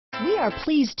We are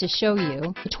pleased to show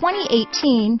you the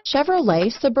 2018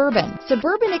 Chevrolet Suburban.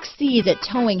 Suburban exceeds at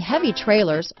towing heavy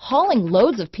trailers, hauling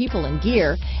loads of people and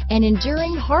gear, and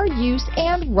enduring hard use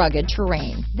and rugged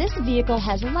terrain. This vehicle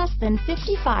has less than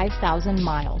 55,000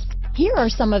 miles. Here are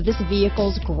some of this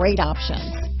vehicle's great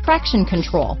options: traction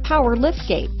control, power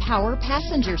liftgate, power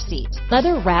passenger seat,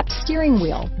 leather-wrapped steering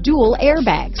wheel, dual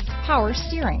airbags, power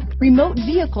steering, remote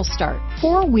vehicle start,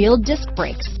 four-wheel disc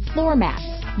brakes, floor mats,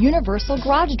 universal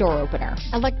garage door opener,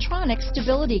 electronic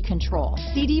stability control,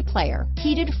 CD player,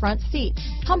 heated front seats,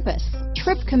 compass,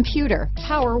 trip computer,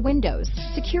 power windows,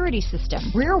 security system,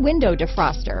 rear window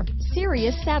defroster,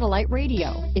 Sirius Satellite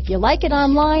Radio. If you like it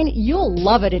online, you'll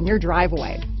love it in your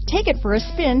driveway. Take it for a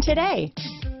spin today.